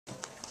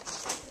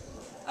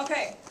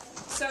Okay,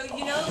 so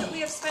you know that we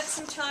have spent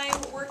some time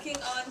working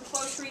on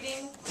close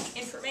reading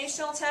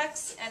informational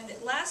texts, and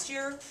last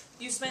year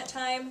you spent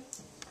time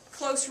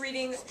close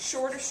reading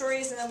shorter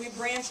stories, and then we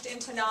branched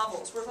into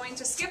novels. We're going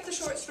to skip the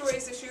short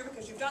stories this year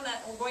because you've done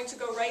that, and we're going to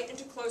go right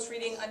into close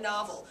reading a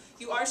novel.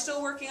 You are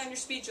still working on your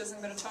speeches, and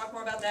I'm going to talk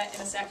more about that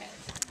in a second.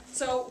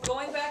 So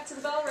going back to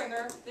the bell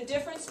ringer, the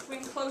difference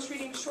between close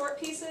reading short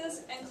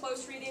pieces and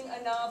close reading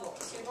a novel.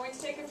 So you're going to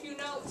take a few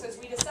notes as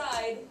we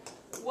decide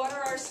what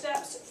are our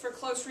steps for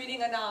close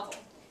reading a novel.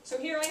 So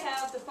here I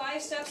have the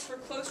 5 steps for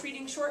close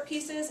reading short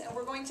pieces, and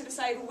we're going to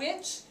decide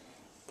which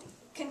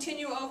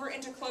continue over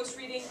into close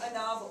reading a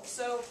novel.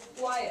 So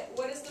Wyatt,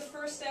 what is the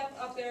first step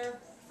up there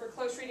for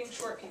close reading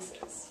short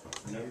pieces?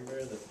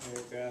 Number the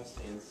paragraphs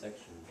and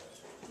sections.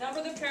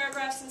 Number the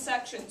paragraphs and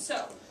sections.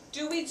 So,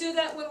 do we do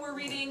that when we're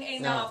reading a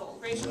novel?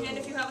 Raise your hand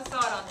if you have a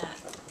thought on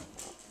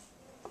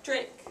that.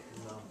 Drake?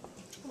 No.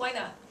 Why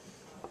not?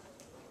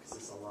 Because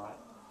it's a lot.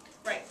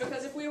 Right,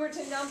 because if we were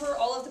to number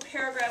all of the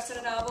paragraphs in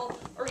a novel,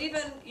 or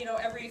even,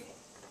 every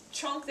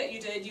chunk that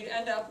you did, you'd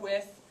end up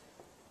with,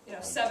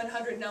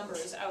 700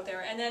 numbers out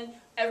there, and then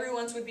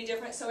everyone's would be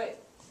different, so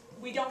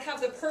we don't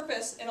have the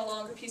purpose in a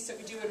longer piece that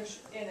we do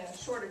in a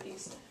shorter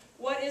piece.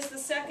 What is the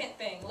second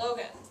thing?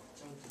 Logan?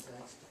 Chunk the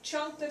text.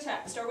 Chunk the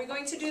text. Are we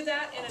going to do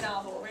that in a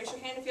novel? Raise your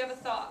hand if you have a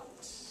thought.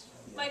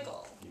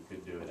 Michael? You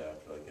could do it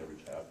after every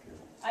chapter.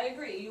 I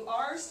agree. You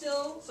are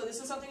still, so this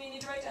is something you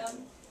need to write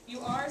down, you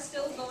are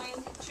still going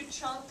to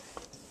chunk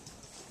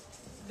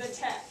the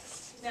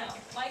text. Now,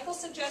 Michael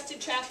suggested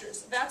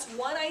chapters. That's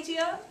one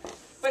idea,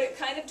 but it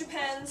kind of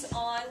depends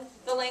on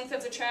the length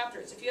of the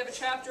chapters. If you have a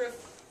chapter of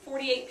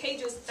 48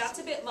 pages, that's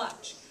a bit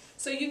much.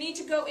 So you need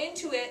to go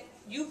into it,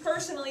 you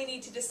personally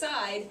need to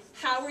decide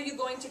how are you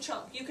going to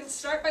chunk. You can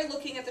start by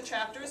looking at the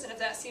chapters, and if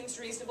that seems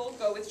reasonable,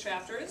 go with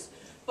chapters.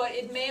 But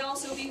it may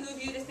also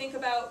behoove you to think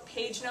about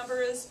page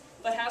numbers,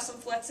 but have some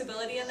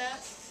flexibility in that.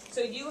 So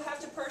you have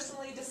to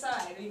personally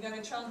decide. Are you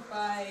going to chunk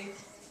by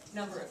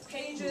number of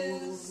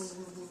pages?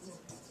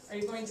 Are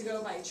you going to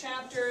go by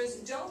chapters?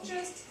 Don't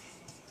just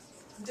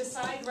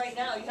decide right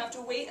now. You have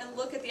to wait and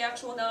look at the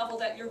actual novel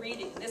that you're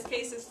reading. In this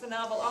case, it's the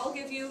novel I'll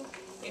give you.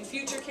 In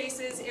future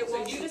cases, it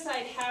will. You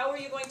decide how are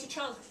you going to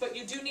chunk, but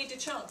you do need to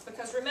chunk.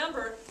 Because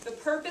remember, the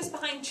purpose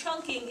behind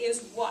chunking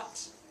is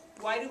what?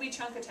 Why do we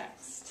chunk a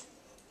text?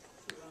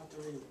 You don't have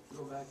to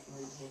go back and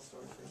read the whole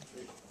story for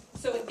free.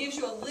 So it gives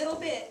you a little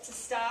bit to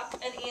stop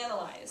and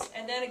analyze.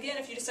 And then again,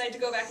 if you decide to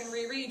go back and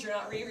reread, you're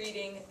not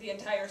rereading the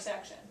entire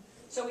section.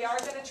 So we are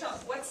going to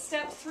chunk. What's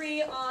step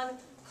 3 on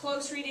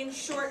close reading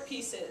short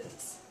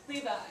pieces?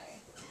 Levi?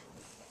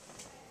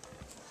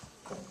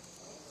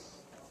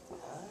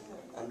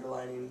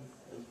 Underlining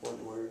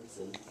important words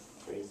and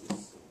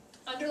phrases.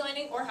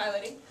 Underlining or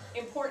highlighting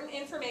important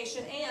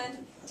information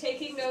and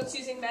taking notes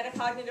using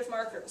metacognitive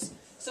markers.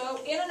 So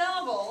in a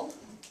novel,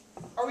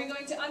 are we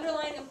going to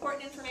underline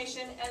important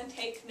information and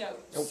take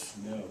notes?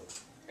 Nope. No.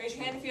 Raise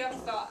your hand if you have a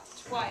thought.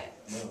 Wyatt?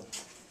 No.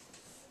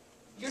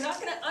 You're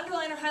not going to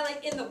underline or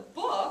highlight in the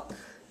book,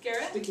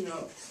 Garrett. Sticky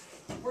notes.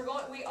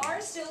 We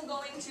are still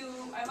going to,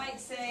 I might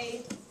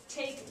say,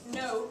 take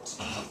note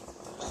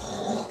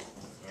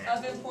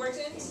of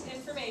important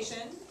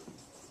information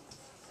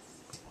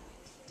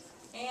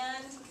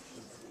and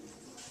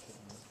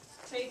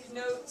take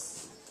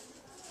notes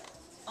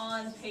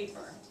on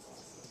paper.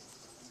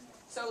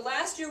 So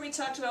last year we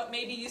talked about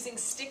maybe using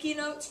sticky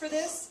notes for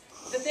this.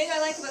 The thing I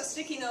like about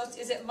sticky notes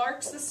is it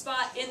marks the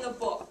spot in the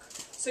book.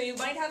 So you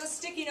might have a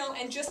sticky note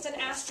and just an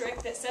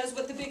asterisk that says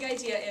what the big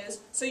idea is.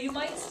 So you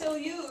might still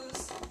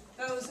use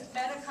those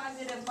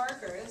metacognitive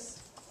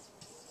markers.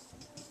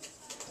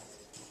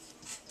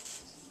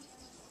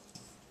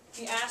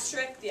 The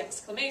asterisk, the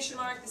exclamation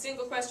mark, the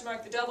single question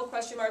mark, the double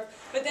question mark.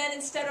 But then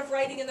instead of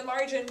writing in the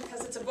margin,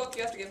 because it's a book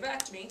you have to give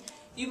back to me,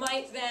 you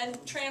might then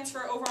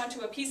transfer over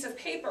onto a piece of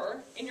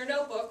paper in your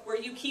notebook where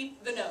you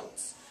keep the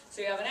notes.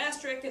 So you have an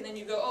asterisk and then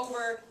you go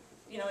over,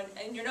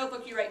 in your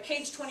notebook you write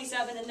page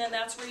 27 and then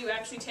that's where you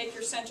actually take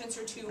your sentence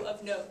or two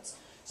of notes.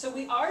 So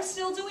we are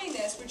still doing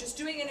this, we're just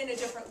doing it in a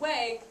different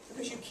way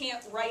because you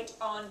can't write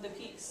on the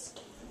piece.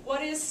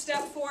 What is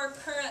step 4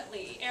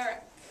 currently?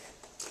 Eric?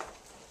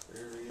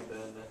 Reread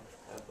when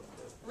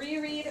applicable.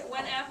 Reread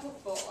when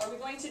applicable. Are we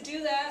going to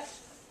do that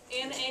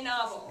in a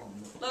novel?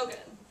 Logan?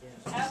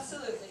 Yes.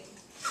 Absolutely.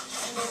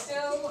 And we'll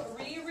still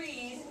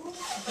reread,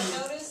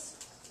 but notice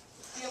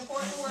the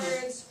important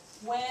words,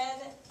 when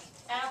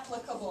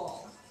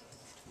applicable.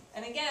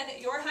 And again,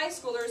 you're high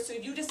schoolers, so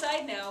you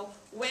decide now,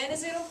 when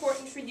is it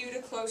important for you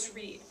to close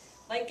read?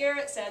 Like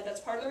Garrett said,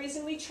 that's part of the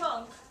reason we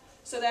chunk,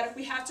 so that if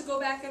we have to go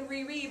back and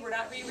reread, we're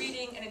not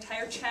rereading an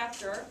entire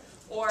chapter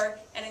or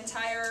an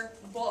entire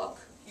book.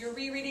 You're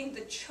rereading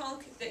the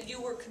chunk that you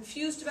were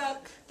confused about,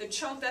 the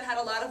chunk that had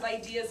a lot of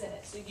ideas in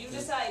it. So you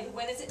decide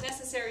when is it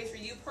necessary for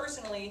you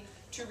personally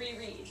to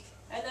reread.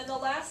 And then the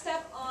last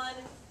step on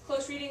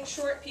close reading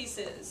short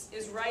pieces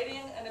is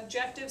writing an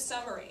objective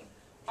summary.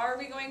 Are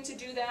we going to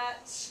do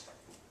that,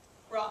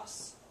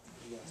 Ross?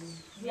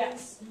 Yes.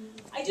 Yes.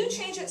 I do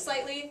change it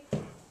slightly.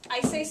 I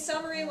say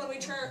summary when we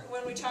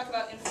talk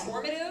about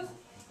informative.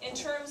 In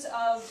terms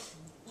of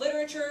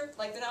literature,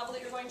 like the novel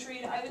that you're going to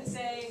read, I would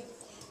say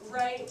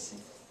write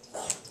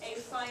a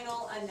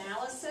final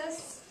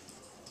analysis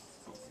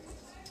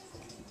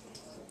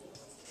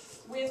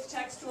with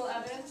textual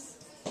evidence.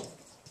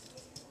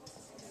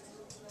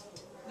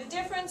 The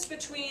difference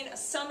between a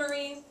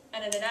summary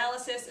and an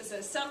analysis is that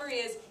a summary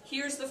is,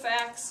 here's the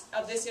facts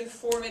of this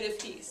informative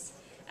piece.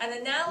 An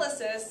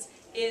analysis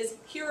is,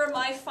 here are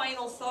my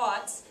final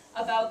thoughts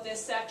about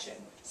this section.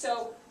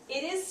 So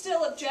it is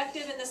still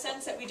objective in the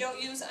sense that we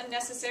don't use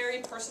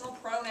unnecessary personal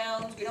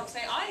pronouns. We don't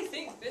say, I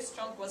think this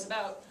chunk was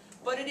about.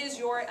 But it is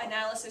your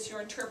analysis,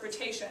 your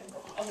interpretation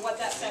of what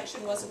that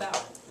section was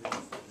about.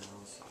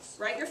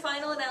 Write your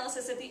final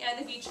analysis at the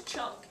end of each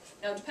chunk.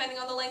 Now, depending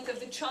on the length of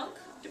the chunk,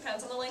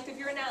 depends on the length of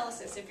your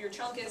analysis. If your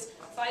chunk is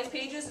 5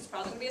 pages, it's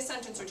probably going to be a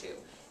sentence or two.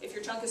 If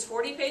your chunk is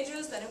 40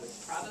 pages, then it would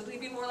probably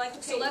be more like a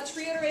page. So let's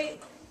reiterate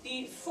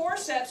the 4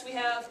 steps we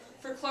have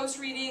for close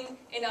reading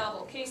a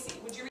novel. Casey,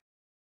 would you read